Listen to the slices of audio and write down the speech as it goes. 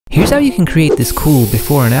Here's how you can create this cool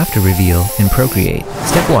before and after reveal in Procreate.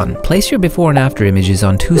 Step 1. Place your before and after images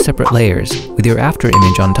on 2 separate layers, with your after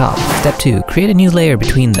image on top. Step 2. Create a new layer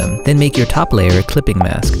between them, then make your top layer a clipping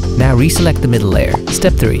mask. Now reselect the middle layer.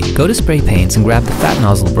 Step 3. Go to spray paints and grab the fat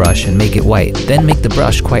nozzle brush and make it white, then make the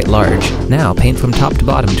brush quite large. Now paint from top to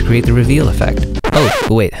bottom to create the reveal effect. Oh,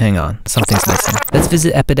 wait, hang on, something's missing. Let's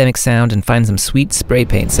visit Epidemic Sound and find some sweet spray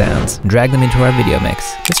paint sounds, and drag them into our video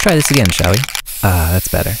mix. Let's try this again, shall we? That's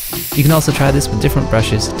better. You can also try this with different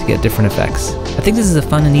brushes to get different effects. I think this is a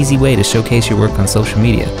fun and easy way to showcase your work on social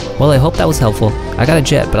media. Well, I hope that was helpful. I got a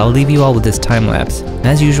jet, but I'll leave you all with this time lapse. And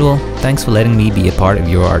as usual, thanks for letting me be a part of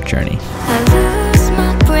your art journey.